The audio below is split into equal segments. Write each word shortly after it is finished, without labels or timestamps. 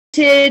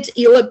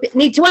You'll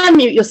need to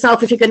unmute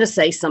yourself if you're going to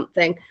say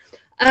something.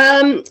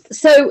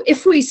 So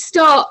if we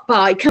start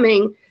by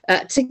coming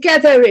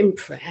together in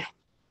prayer.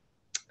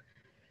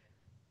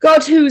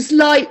 God, whose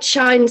light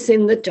shines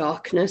in the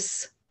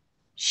darkness,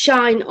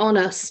 shine on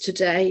us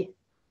today.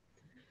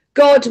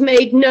 God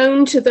made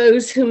known to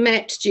those who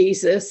met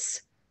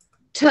Jesus,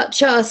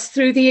 touch us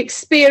through the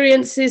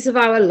experiences of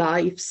our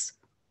lives.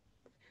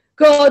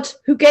 God,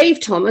 who gave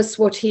Thomas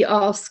what he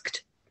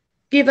asked,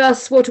 give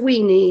us what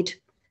we need,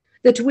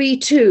 that we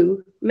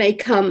too may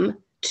come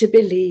to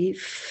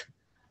believe.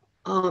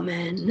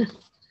 Amen.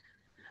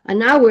 And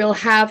now we'll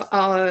have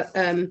our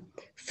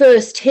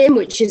first hymn,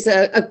 which is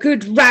a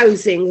good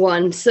rousing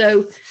one.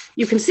 So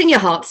you can sing your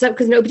hearts out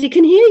because nobody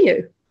can hear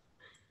you.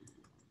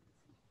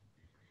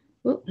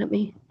 Well, let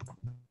me...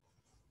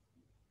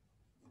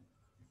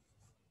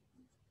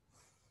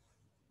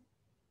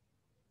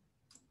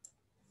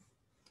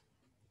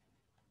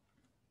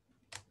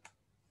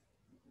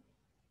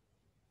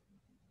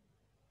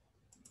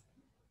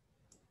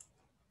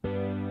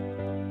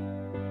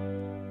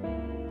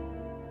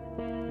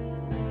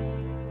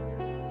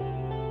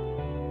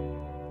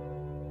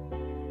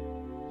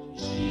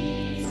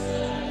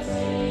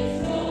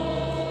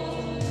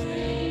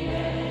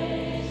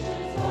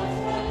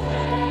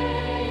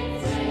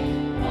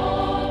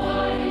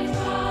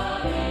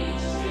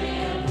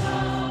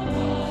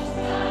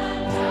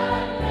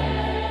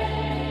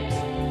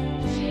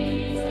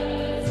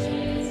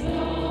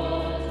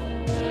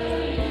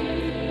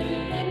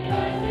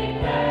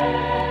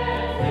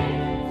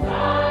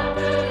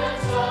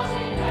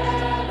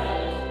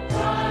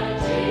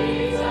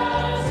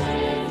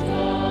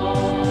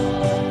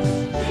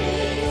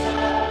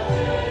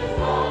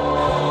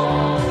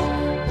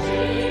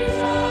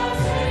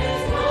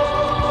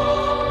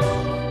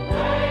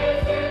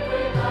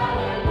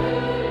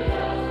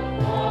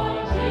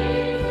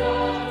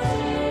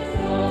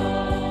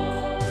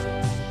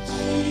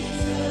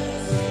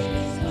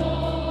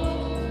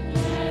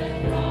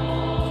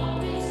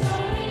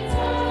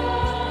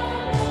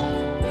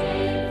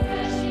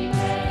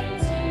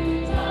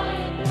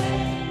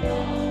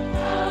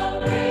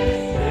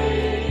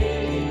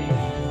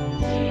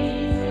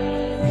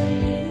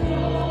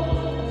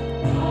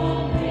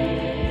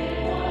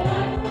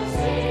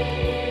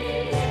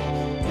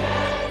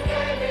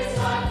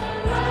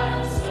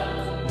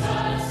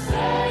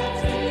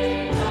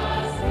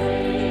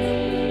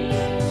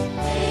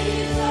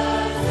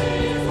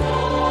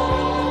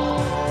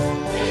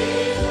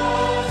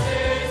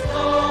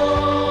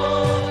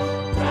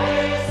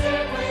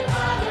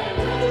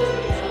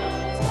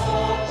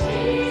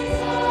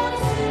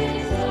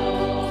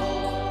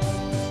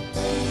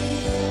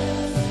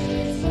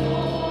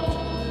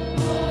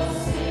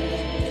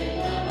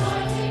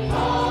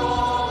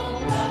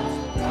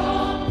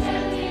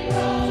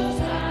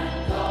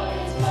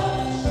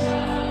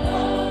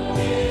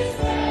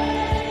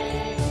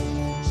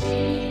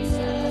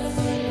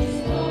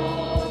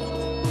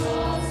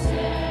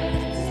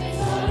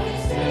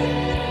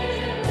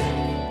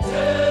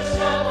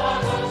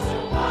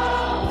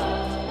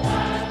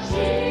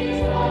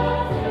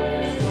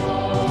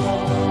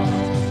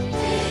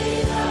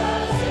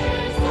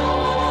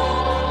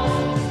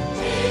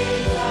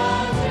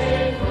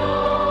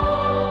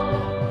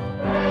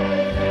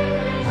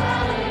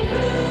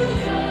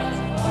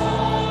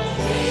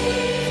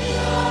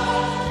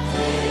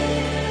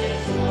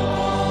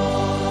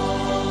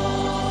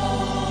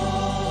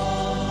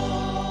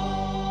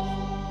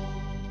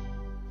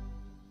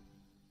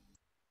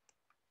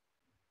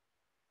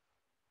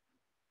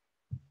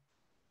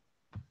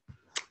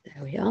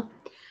 There we are.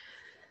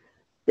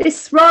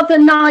 This rather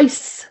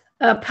nice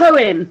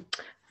poem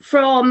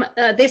from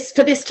for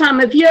this time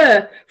of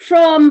year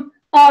from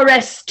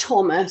R.S.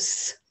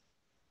 Thomas.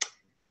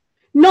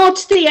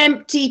 Not the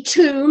empty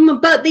tomb,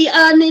 but the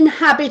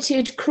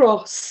uninhabited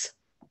cross.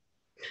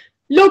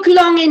 Look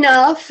long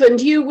enough and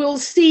you will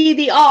see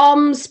the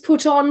arms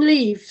put on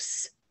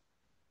leaves.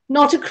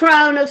 Not a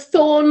crown of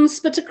thorns,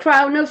 but a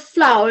crown of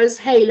flowers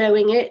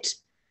haloing it,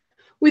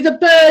 with a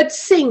bird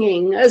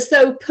singing as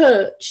though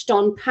perched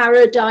on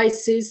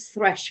paradise's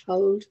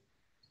threshold.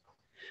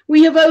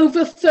 We have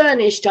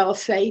over-furnished our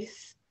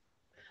faith.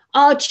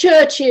 Our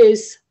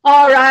churches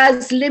are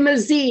as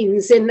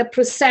limousines in the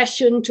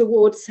procession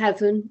towards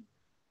heaven.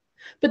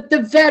 But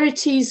the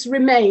verities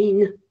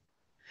remain,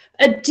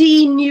 a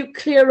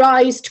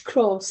denuclearized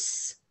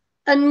cross,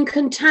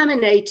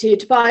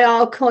 uncontaminated by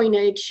our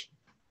coinage.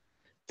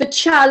 The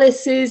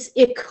chalices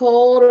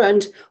ichor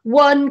and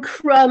one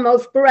crumb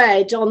of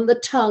bread on the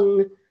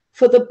tongue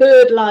for the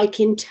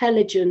bird-like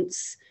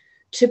intelligence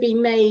to be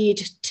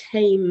made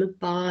tame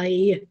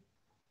by.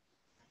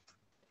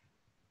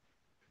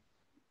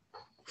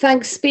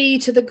 Thanks be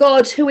to the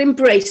God who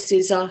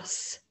embraces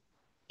us,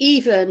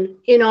 even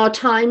in our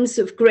times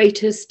of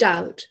greatest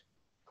doubt.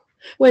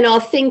 When our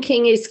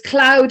thinking is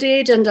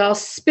clouded and our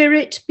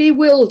spirit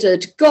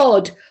bewildered,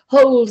 God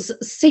holds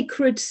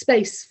sacred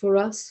space for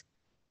us.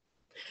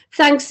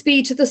 Thanks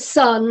be to the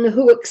Son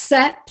who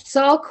accepts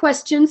our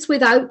questions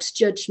without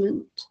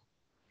judgment.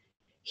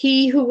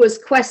 He who was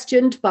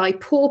questioned by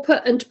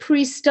pauper and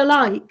priest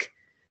alike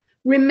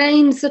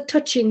remains a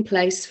touching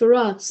place for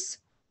us.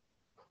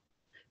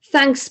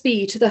 Thanks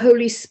be to the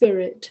Holy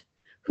Spirit,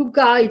 who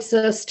guides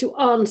us to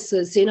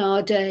answers in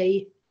our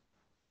day,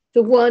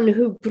 the one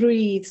who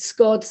breathes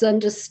God's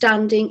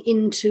understanding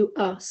into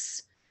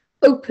us,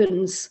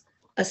 opens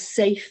a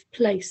safe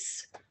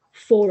place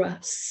for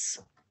us.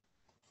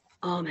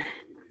 Amen.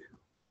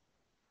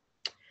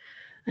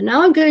 And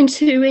now I'm going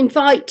to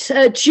invite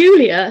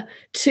Julia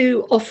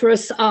to offer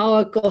us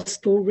our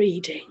gospel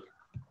reading.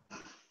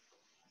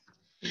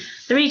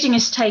 The reading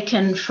is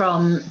taken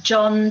from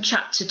John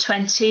chapter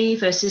 20,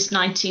 verses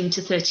 19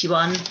 to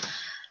 31,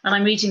 and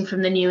I'm reading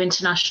from the New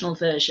International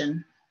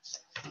Version.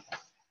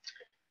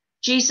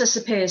 Jesus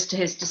appears to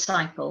his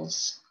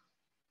disciples.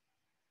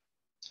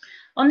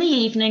 On the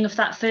evening of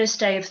that first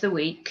day of the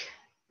week,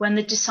 when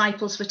the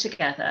disciples were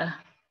together,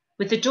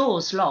 with the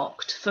doors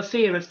locked for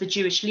fear of the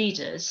Jewish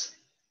leaders,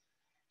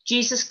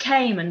 Jesus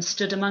came and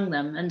stood among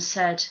them and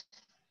said,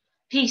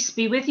 "Peace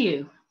be with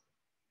you."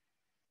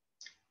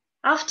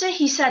 After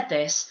he said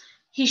this,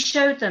 he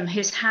showed them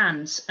his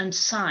hands and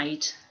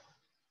side.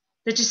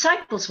 The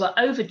disciples were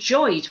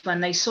overjoyed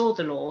when they saw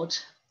the Lord.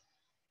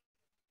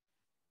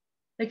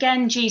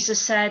 Again,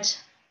 Jesus said,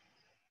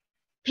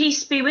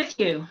 "Peace be with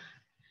you.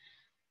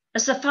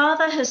 As the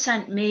Father has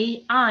sent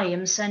me, I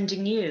am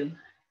sending you."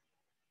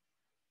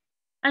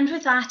 And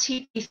with that,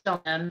 he breathed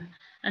on them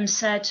and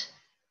said,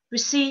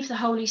 "Receive the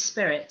Holy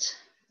Spirit.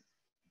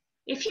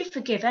 If you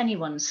forgive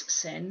anyone's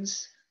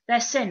sins,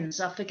 their sins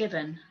are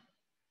forgiven.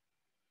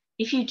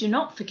 If you do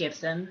not forgive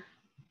them,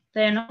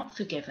 they are not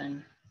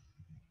forgiven."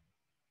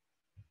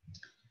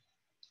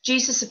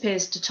 Jesus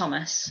appears to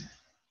Thomas.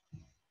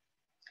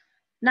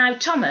 Now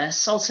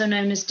Thomas, also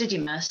known as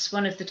Didymus,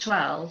 one of the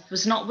 12,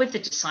 was not with the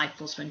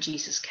disciples when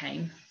Jesus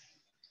came.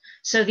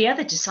 So the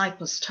other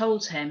disciples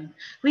told him,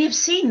 "We have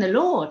seen the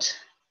Lord."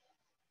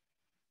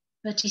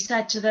 But he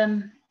said to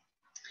them,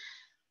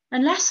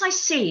 "Unless I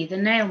see the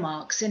nail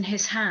marks in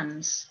his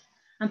hands,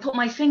 and put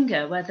my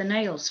finger where the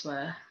nails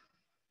were,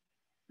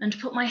 and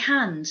put my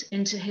hand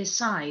into his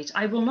side,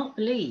 I will not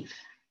believe."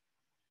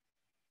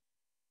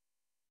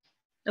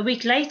 A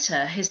week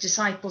later, his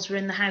disciples were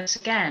in the house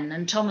again,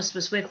 and Thomas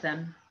was with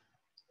them.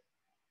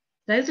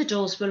 Though the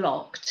doors were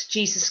locked,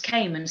 Jesus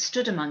came and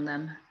stood among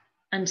them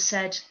and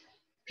said,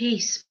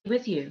 "Peace be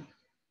with you."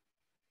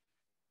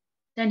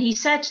 Then he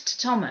said to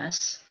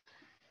Thomas,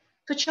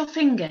 "Put your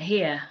finger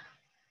here.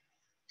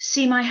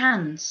 See my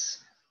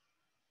hands.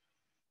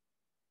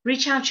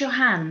 Reach out your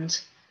hand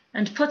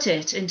and put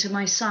it into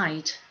my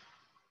side.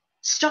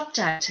 Stop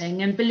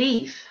doubting and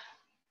believe."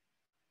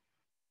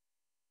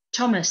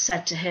 Thomas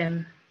said to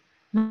him,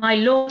 "My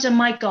Lord and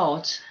my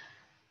God."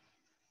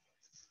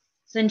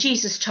 Then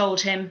Jesus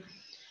told him,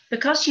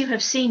 "Because you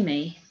have seen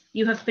me,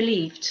 you have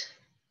believed.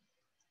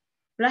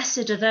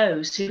 Blessed are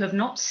those who have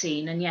not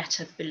seen and yet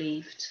have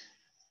believed."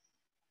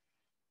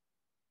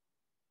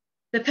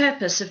 The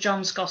purpose of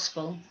John's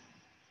Gospel.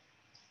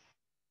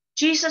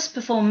 Jesus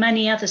performed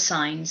many other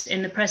signs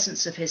in the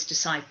presence of his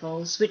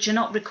disciples, which are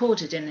not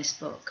recorded in this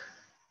book.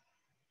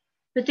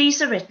 But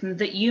these are written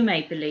that you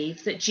may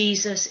believe that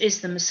Jesus is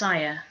the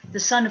Messiah, the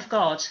Son of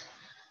God,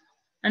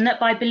 and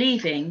that by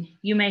believing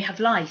you may have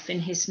life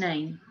in his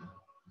name.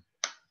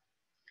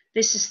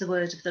 This is the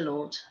word of the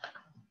Lord.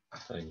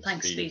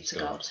 Thanks be to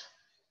God.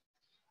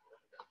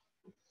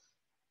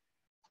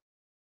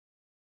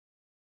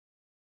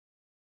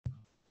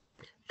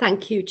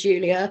 Thank you,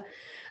 Julia.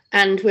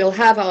 And we'll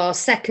have our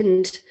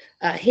second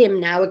hymn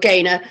now,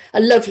 again, a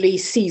lovely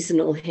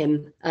seasonal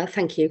hymn.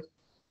 Thank you.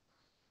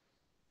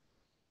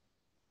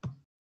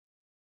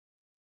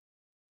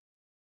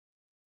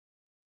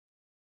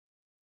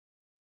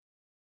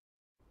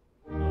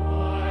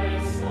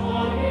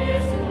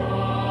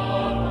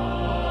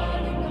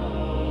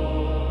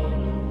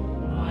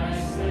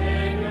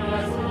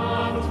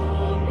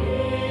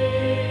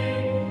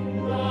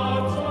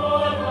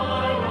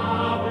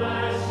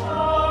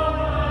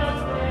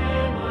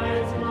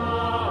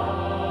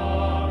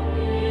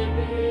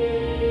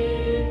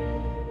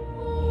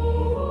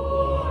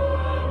 Oh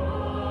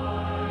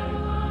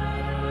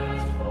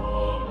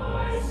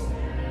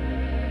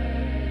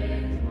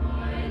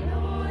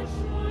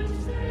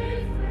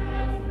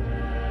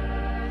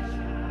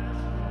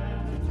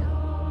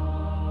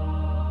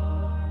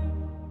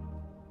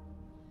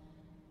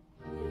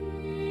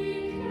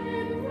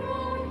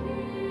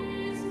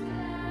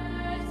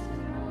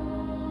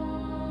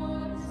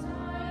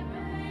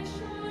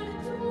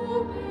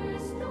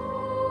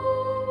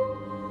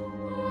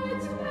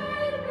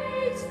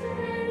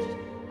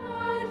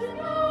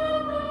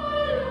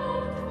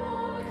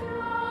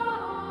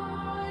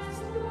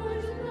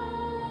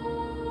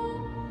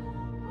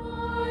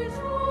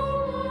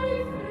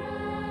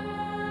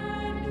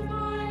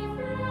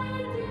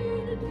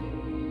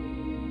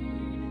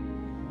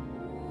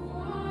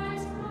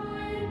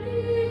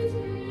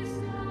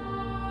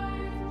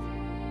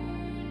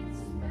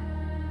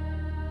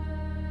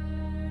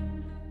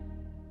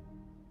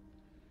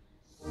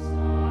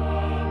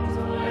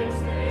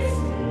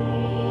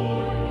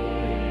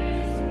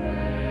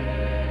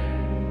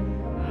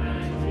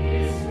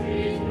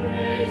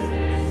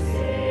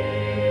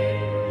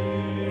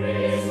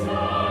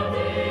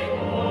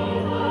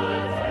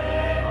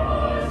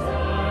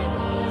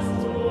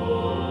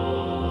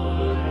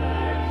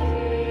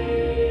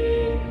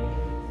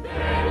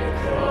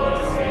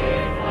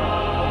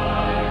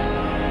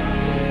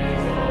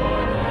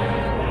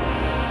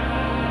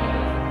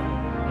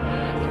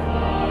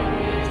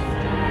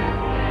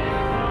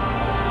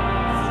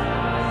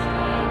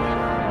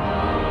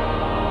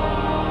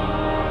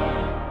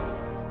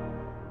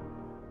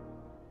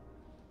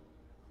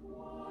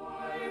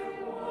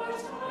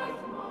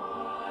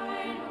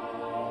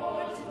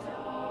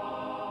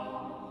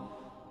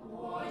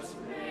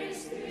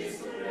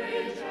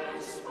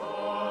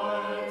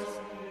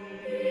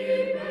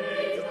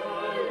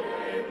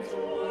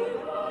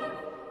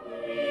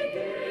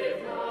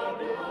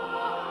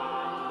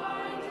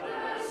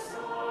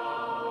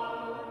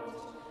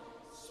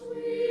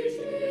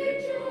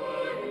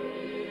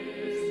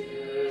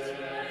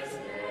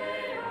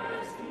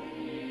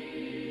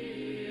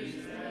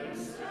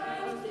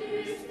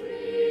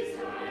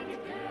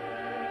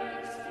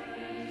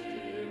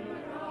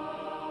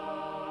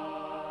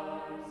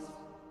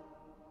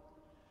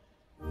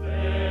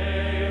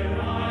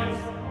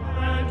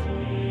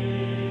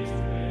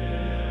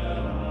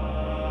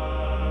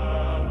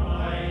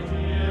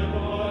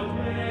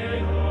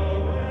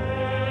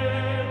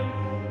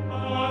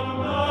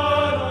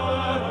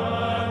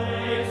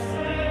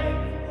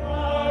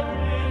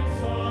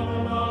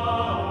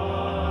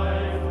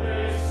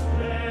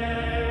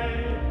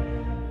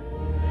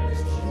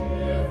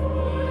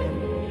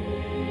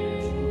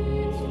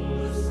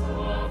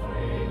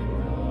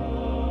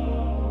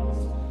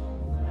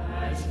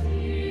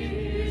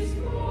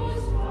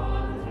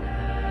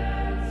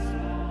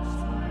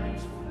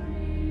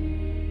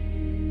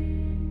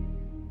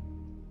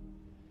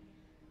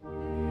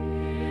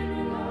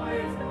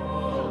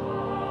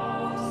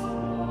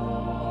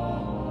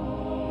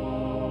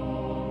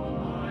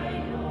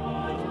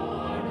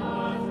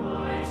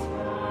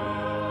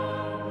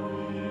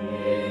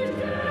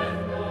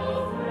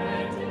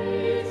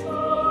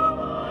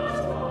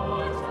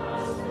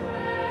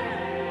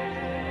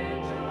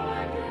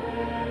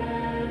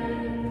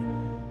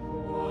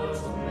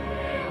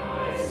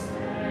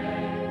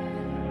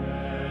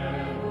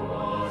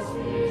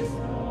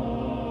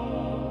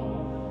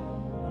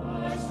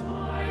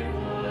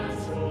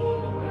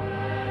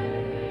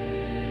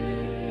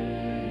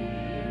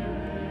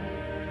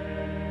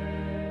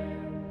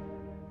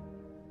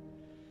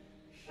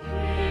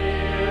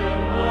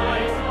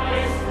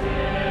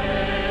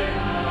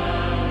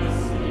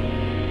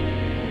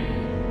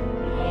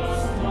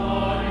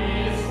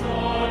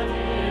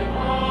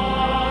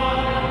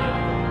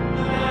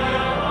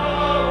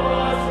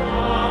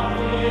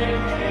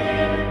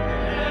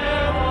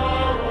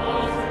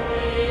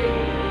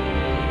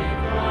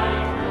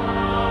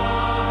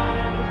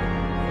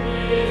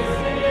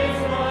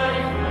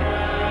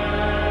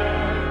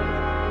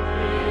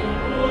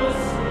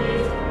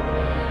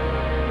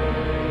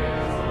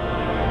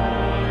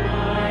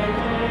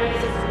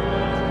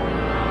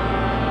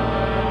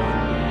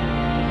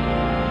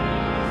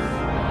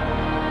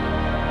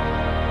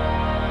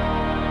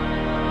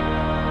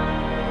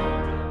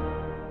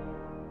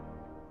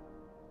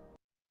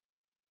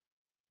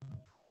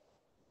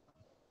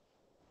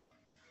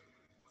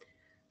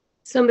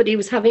Somebody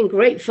was having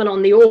great fun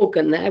on the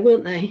organ there,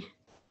 weren't they?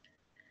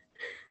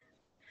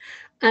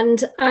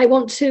 And I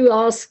want to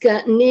ask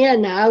Nia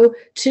now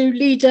to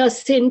lead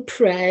us in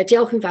prayer.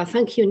 Diolch yn fawr.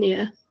 Thank you,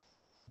 Nia.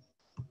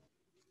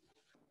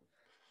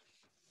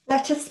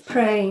 Let us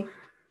pray.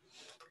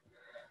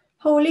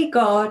 Holy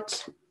God,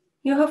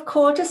 you have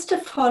called us to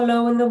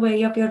follow in the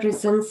way of your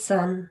risen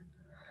Son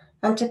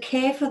and to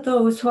care for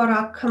those who are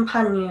our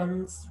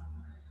companions,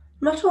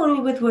 not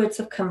only with words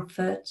of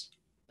comfort,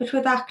 but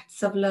with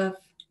acts of love.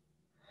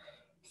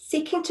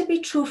 Seeking to be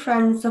true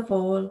friends of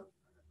all,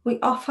 we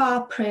offer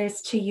our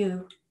prayers to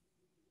you.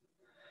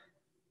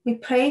 We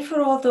pray for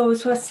all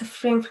those who are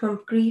suffering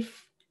from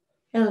grief,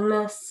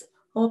 illness,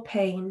 or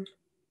pain.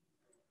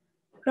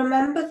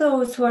 Remember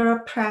those who are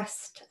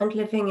oppressed and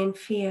living in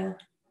fear.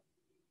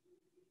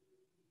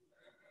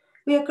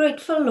 We are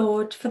grateful,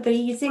 Lord, for the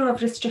easing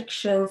of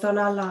restrictions on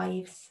our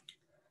lives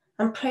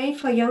and pray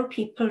for young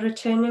people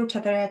returning to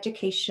their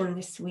education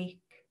this week.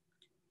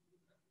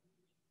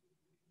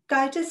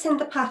 Guide us in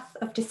the path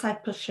of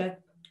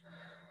discipleship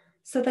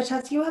so that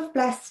as you have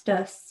blessed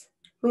us,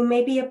 we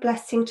may be a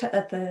blessing to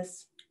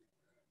others,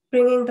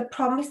 bringing the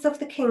promise of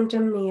the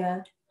kingdom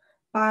near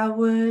by our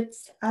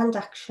words and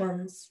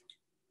actions.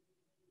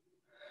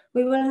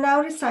 We will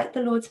now recite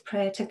the Lord's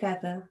Prayer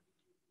together.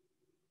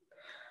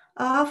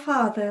 Our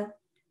Father,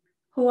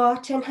 who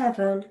art in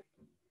heaven,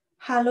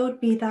 hallowed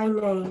be thy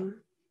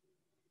name.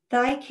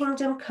 Thy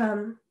kingdom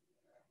come,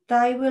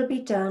 thy will be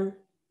done,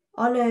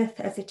 on earth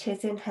as it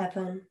is in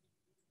heaven.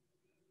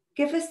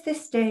 Give us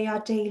this day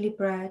our daily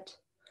bread,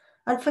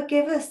 and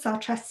forgive us our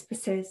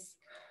trespasses,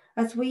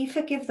 as we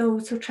forgive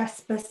those who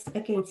trespass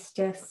against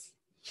us.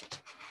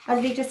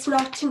 And lead us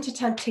not into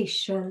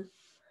temptation,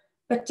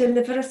 but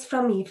deliver us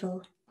from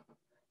evil.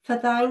 For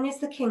thine is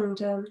the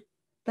kingdom,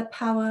 the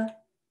power,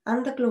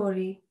 and the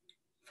glory,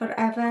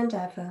 forever and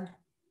ever.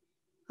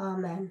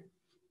 Amen.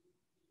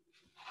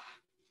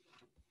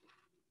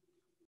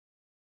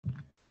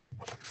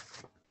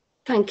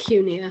 Thank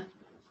you, Nia.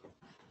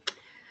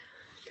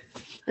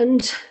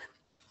 And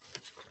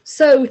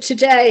so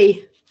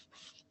today,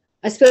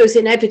 I suppose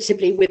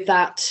inevitably with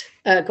that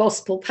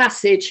gospel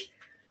passage,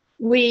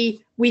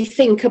 we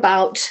think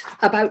about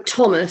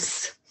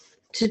Thomas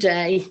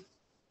today,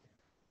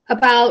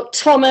 about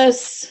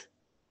Thomas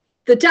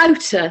the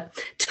doubter,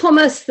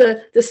 Thomas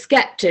the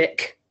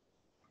skeptic,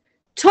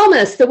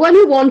 Thomas the one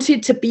who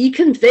wanted to be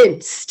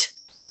convinced.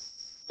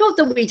 Not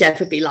that we'd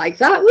ever be like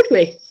that, would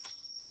we?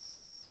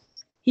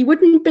 He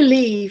wouldn't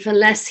believe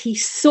unless he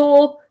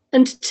saw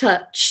and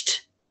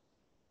touched.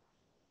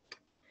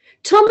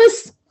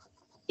 Thomas,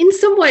 in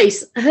some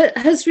ways,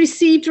 has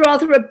received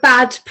rather a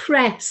bad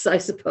press, I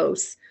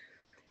suppose.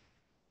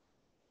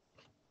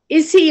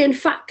 Is he, in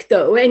fact,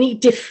 though, any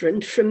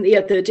different from the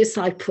other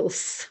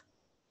disciples?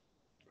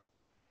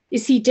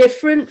 Is he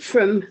different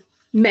from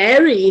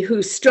Mary,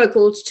 who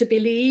struggled to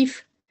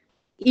believe,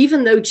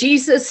 even though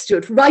Jesus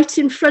stood right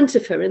in front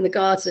of her in the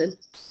garden?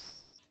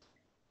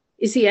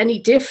 Is he any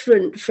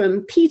different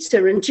from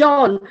Peter and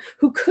John,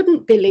 who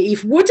couldn't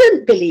believe,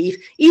 wouldn't believe,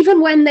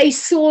 even when they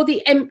saw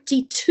the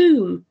empty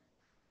tomb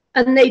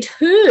and they'd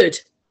heard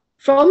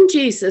from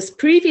Jesus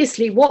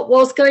previously what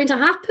was going to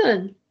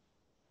happen?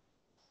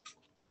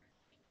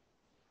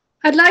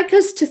 I'd like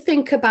us to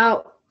think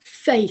about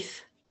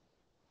faith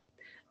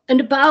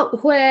and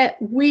about where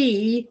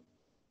we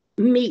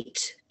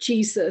meet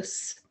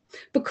Jesus,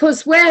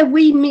 because where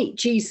we meet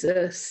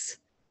Jesus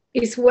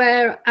is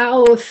where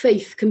our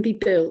faith can be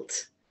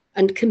built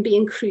and can be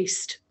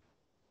increased.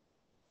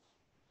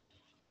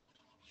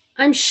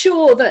 I'm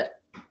sure that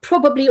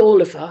probably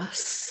all of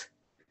us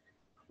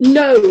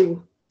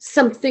know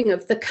something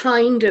of the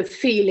kind of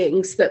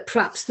feelings that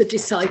perhaps the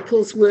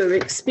disciples were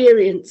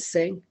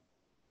experiencing.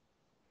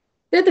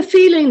 They're the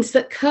feelings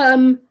that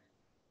come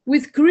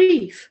with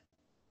grief.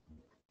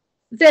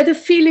 They're the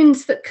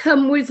feelings that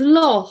come with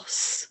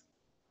loss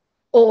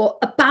or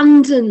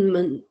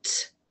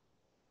abandonment.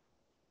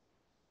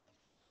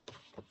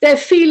 They're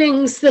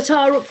feelings that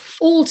are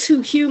all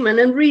too human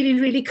and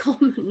really, really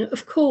common,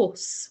 of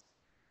course.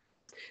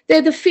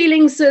 They're the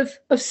feelings of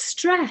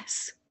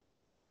stress,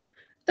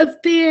 of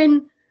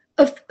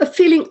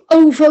feeling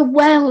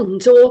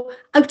overwhelmed or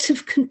out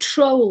of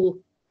control,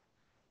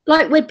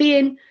 like we're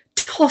being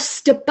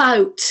tossed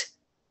about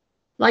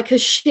like a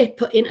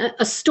ship in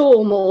a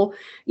storm or,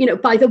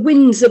 by the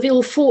winds of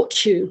ill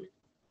fortune.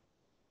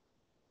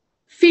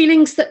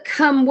 Feelings that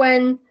come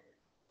when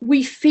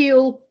we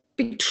feel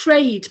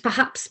betrayed,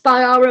 perhaps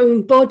by our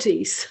own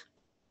bodies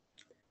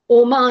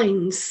or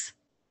minds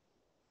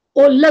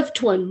or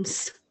loved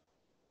ones.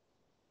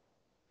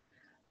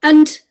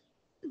 And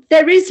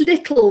there is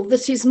little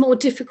that is more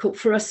difficult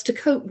for us to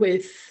cope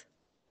with.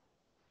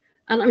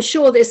 And I'm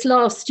sure this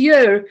last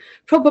year,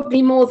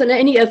 probably more than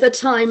any other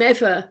time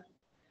ever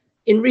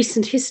in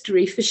recent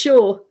history for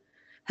sure,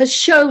 has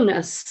shown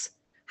us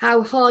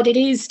how hard it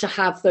is to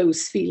have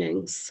those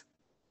feelings.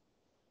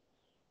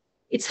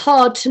 It's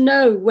hard to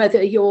know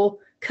whether you're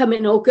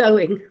coming or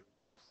going.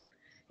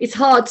 It's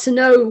hard to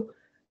know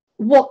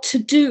what to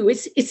do.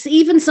 It's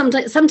even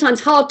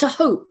sometimes hard to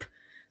hope,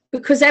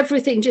 because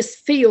everything just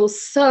feels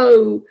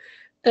so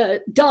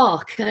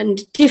dark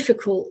and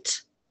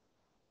difficult.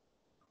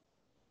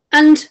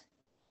 And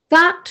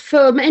that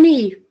for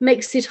many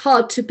makes it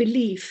hard to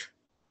believe.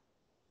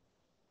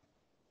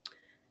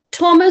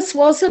 Thomas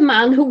was a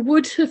man who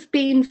would have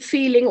been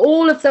feeling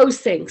all of those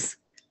things,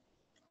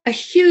 a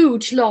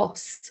huge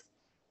loss.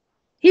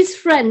 His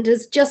friend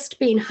has just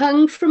been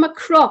hung from a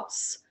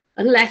cross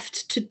and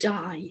left to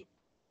die.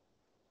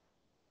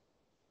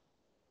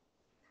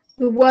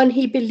 The one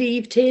he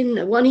believed in,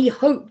 the one he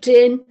hoped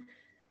in,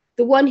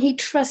 the one he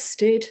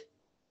trusted,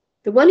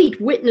 the one he'd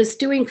witnessed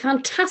doing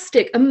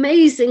fantastic,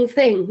 amazing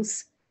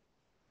things,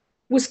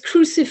 was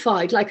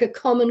crucified like a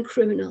common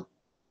criminal.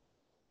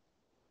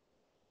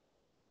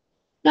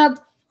 Now,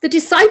 the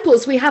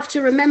disciples, we have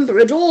to remember,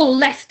 had all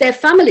left their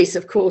families,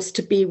 of course,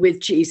 to be with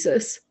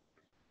Jesus,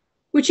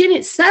 which in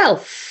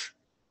itself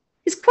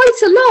is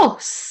quite a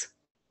loss,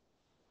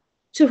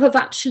 to have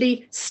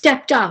actually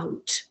stepped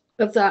out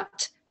of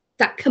that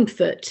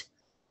comfort.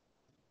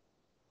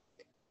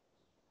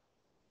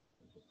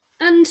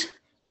 And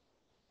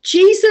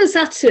Jesus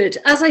uttered,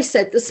 as I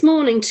said this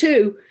morning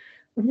too,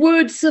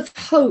 words of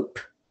hope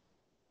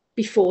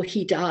before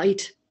he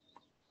died.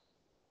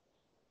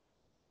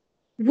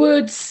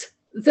 Words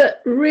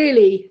that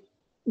really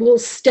will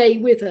stay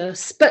with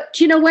us. But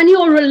you know, when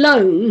you're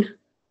alone,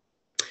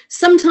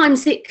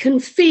 sometimes it can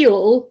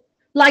feel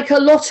like a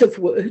lot of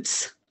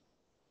words,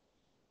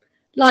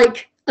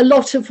 like a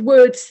lot of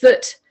words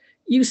that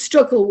you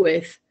struggle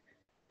with.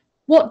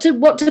 What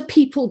do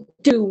people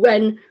do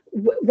when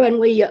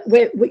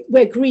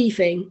we're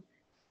grieving?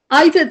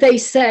 Either they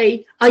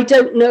say, I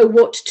don't know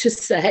what to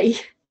say,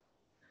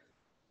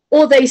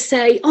 or they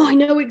say, oh, I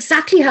know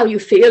exactly how you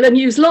feel, and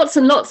use lots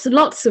and lots and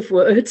lots of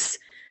words.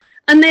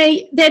 And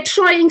they're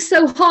trying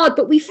so hard,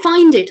 but we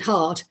find it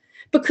hard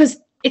because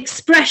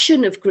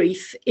expression of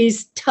grief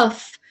is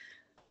tough,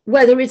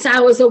 whether it's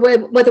ours or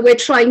whether we're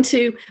trying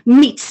to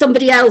meet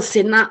somebody else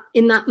in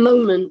that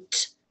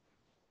moment.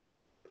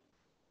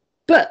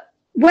 But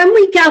when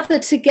we gather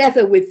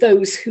together with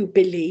those who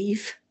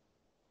believe,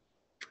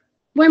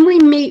 when we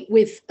meet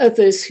with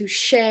others who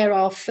share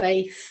our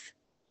faith,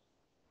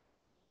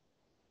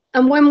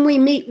 and when we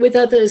meet with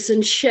others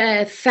and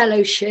share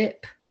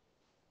fellowship,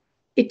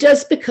 it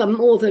does become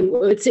more than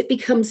words. It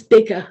becomes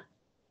bigger.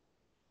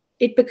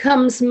 It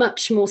becomes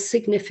much more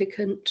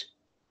significant.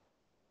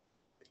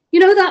 You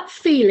know that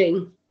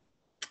feeling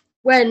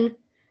when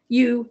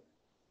you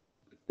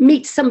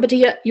meet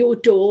somebody at your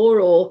door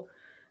or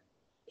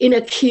in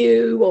a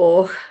queue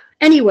or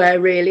anywhere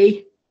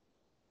really,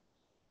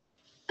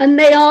 and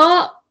they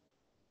are,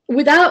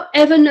 without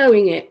ever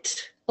knowing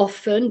it,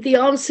 often the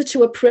answer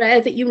to a prayer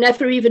that you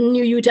never even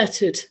knew you'd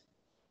uttered.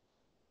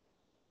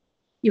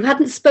 You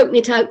hadn't spoken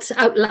it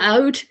out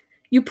loud.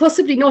 You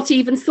possibly not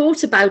even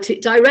thought about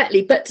it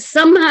directly, but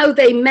somehow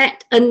they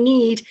met a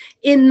need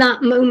in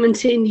that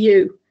moment in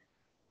you.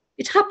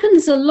 It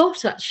happens a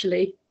lot,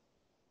 actually.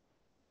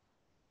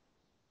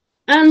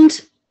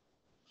 And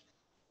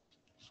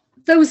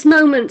those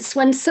moments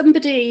when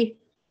somebody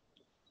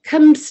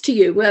comes to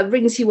you,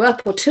 rings you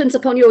up or turns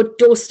up on your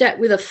doorstep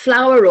with a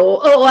flower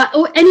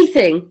or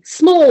anything,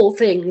 small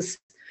things,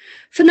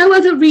 for no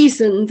other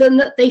reason than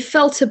that they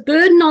felt a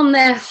burden on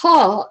their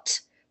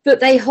heart that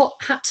they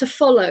had to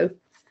follow,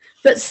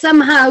 that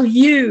somehow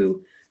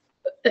you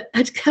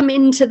had come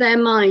into their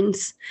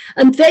minds,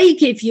 and they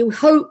give you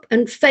hope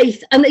and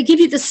faith, and they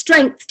give you the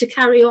strength to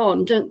carry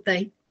on, don't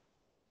they?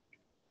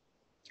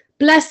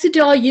 Blessed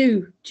are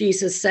you,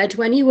 Jesus said,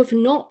 when you have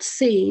not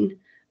seen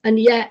and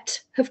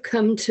yet have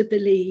come to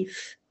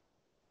believe.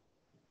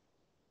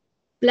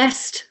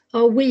 Blessed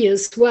are we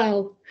as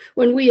well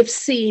when we have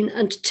seen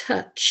and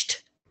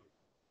touched,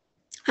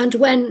 and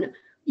when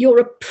you're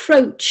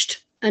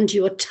approached and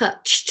you're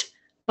touched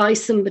by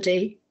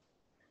somebody.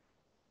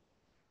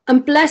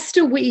 And blessed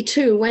are we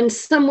too when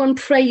someone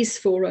prays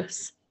for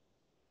us,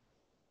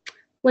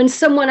 when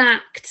someone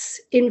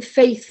acts in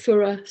faith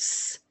for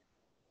us,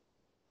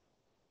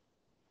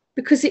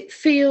 because it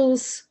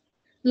feels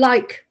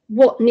like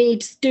what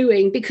needs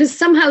doing, because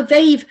somehow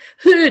they've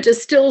heard a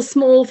still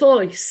small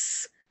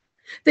voice.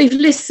 They've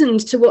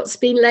listened to what's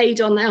been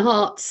laid on their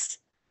hearts,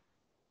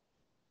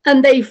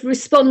 and they've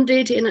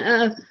responded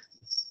in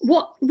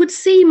what would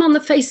seem on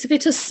the face of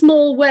it a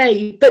small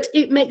way, but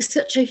it makes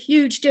such a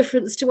huge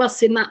difference to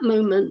us in that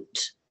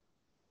moment.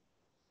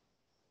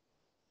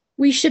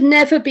 We should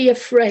never be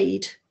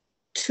afraid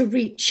to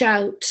reach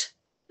out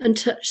and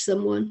touch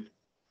someone,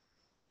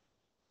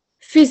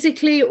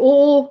 physically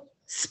or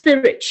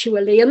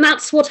spiritually. And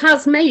that's what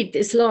has made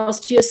this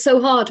last year so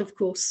hard, of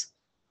course,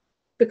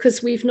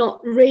 because we've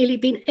not really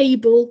been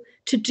able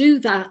to do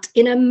that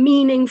in a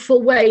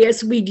meaningful way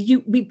as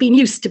we've been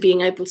used to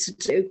being able to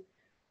do.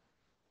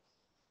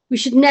 We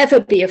should never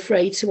be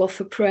afraid to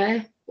offer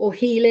prayer or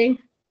healing.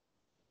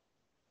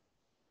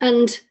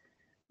 And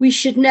we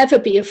should never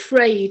be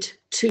afraid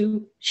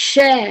to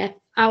share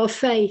our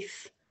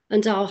faith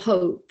and our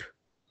hope.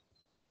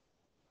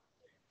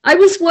 I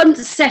was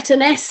once set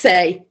an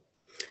essay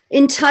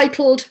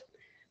entitled,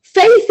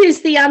 "Faith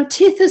is the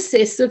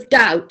antithesis of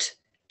doubt.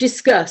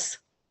 Discuss."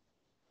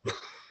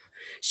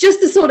 It's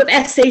just the sort of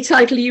essay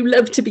title you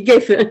love to be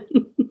given.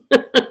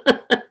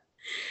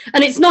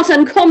 And it's not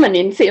uncommon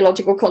in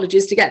theological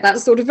colleges to get that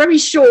sort of very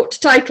short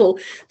title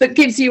that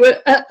gives you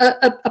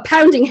a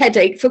pounding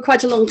headache for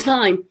quite a long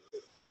time.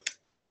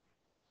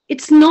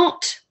 It's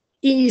not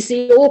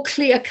easy or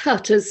clear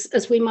cut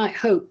as we might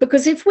hope,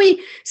 because if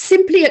we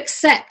simply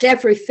accept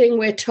everything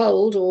we're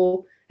told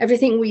or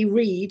everything we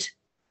read,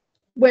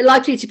 we're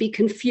likely to be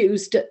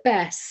confused at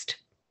best.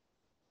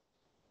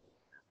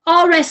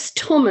 R.S.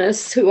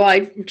 Thomas, who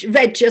I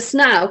read just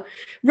now,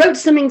 wrote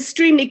some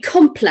extremely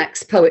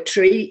complex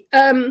poetry,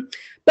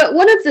 but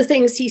one of the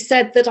things he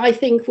said that I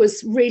think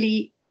was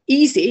really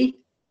easy,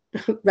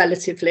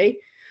 relatively,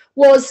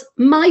 was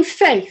 "my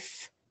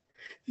faith,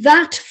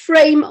 that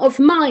frame of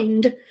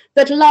mind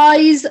that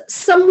lies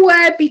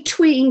somewhere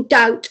between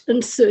doubt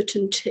and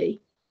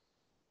certainty.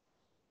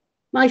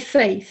 My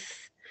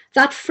faith,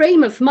 that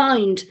frame of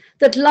mind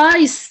that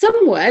lies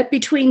somewhere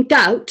between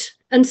doubt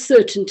and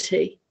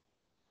certainty."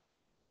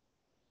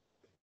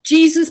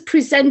 Jesus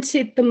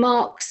presented the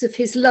marks of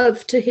his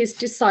love to his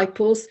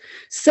disciples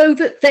so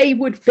that they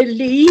would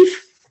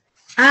believe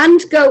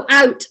and go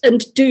out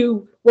and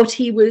do what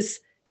he was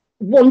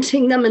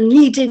wanting them and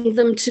needing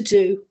them to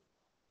do.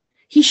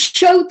 He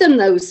showed them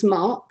those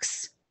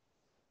marks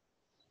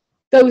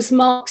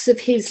of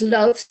his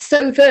love,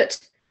 so that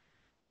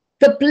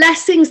the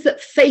blessings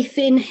that faith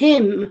in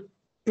him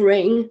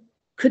bring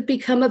could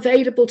become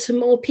available to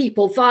more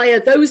people via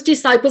those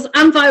disciples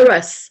and via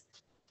us.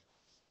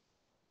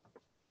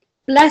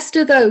 Blessed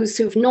are those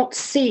who've not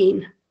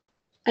seen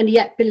and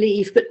yet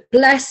believe, but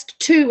blessed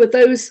too are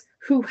those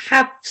who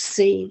have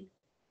seen,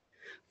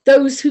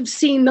 those who've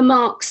seen the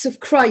marks of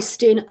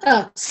Christ in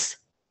us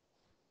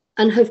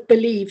and have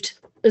believed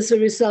as a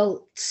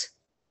result.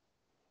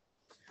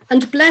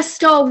 And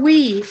blessed are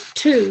we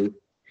too,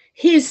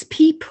 his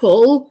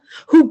people,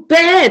 who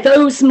bear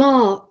those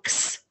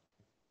marks,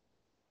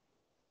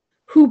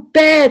 who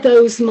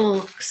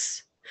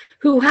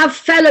have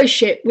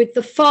fellowship with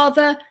the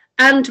Father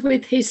and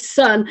with his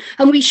Son,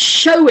 and we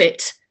show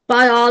it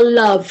by our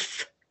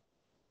love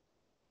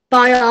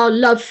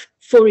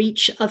for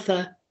each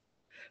other,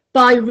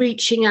 by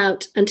reaching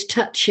out and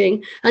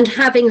touching and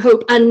having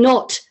hope and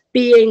not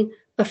being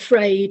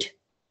afraid.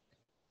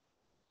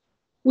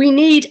 We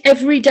need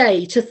every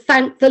day to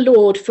thank the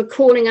Lord for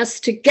calling us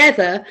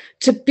together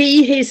to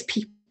be his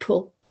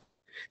people,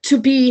 to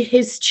be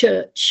his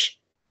church,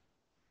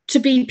 to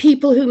be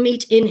people who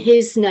meet in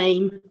his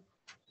name,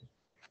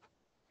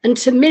 and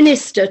to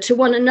minister to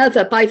one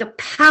another by the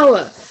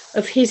power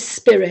of his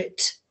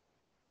Spirit.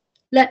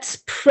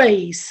 Let's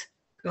praise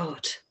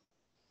God.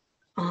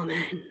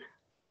 Amen.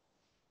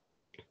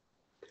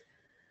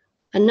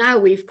 And now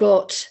we've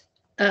got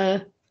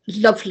a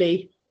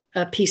lovely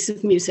piece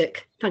of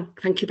music.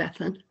 Thank you,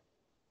 Bethan.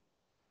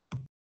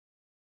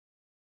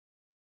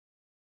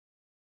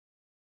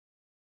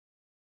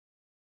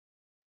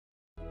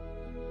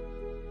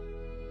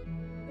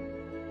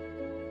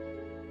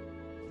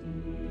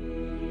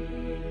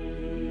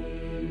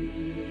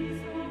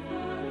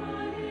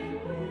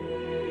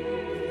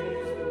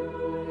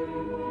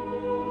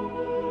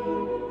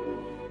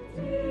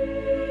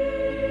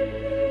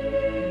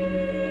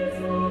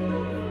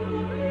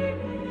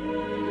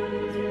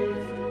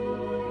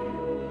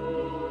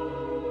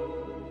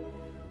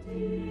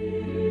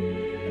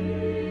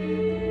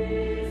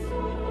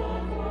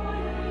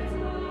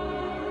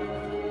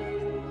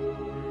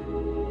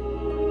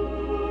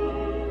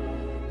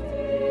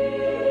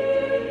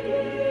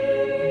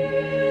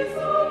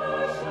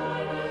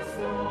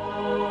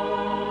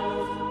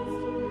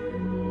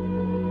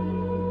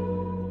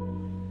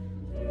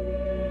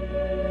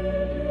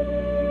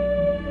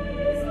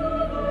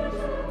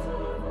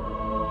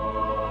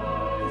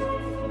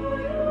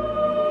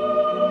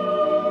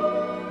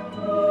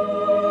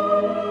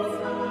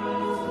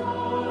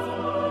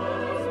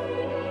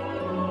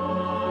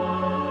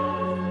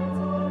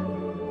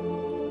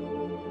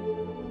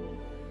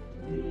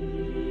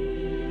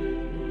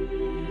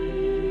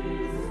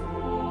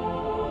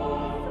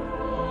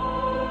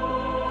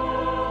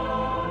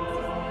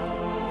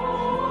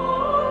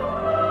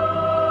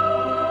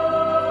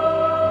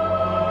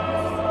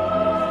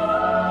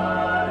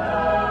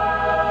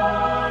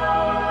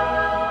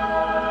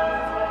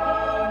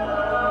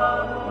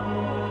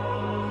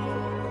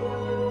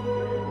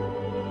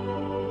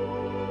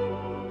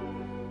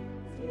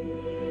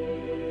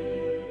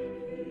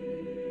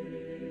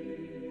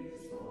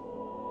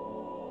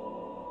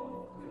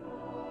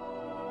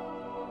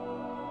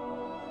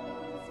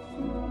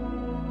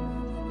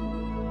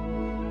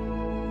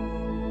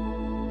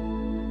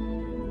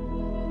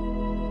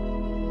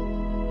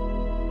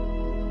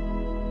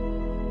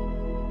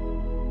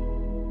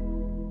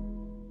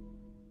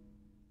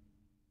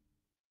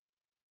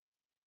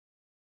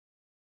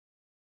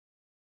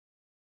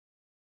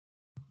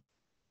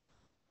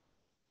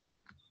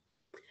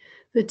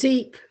 The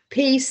deep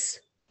peace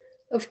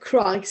of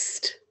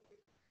Christ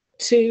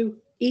to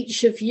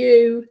each of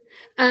you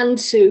and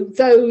to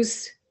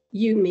those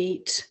you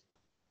meet.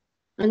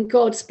 And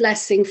God's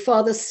blessing,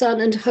 Father,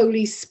 Son, and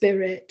Holy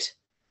Spirit,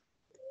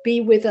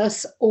 be with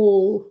us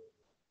all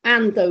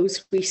and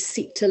those we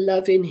seek to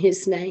love in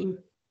his name.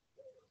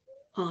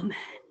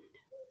 Amen.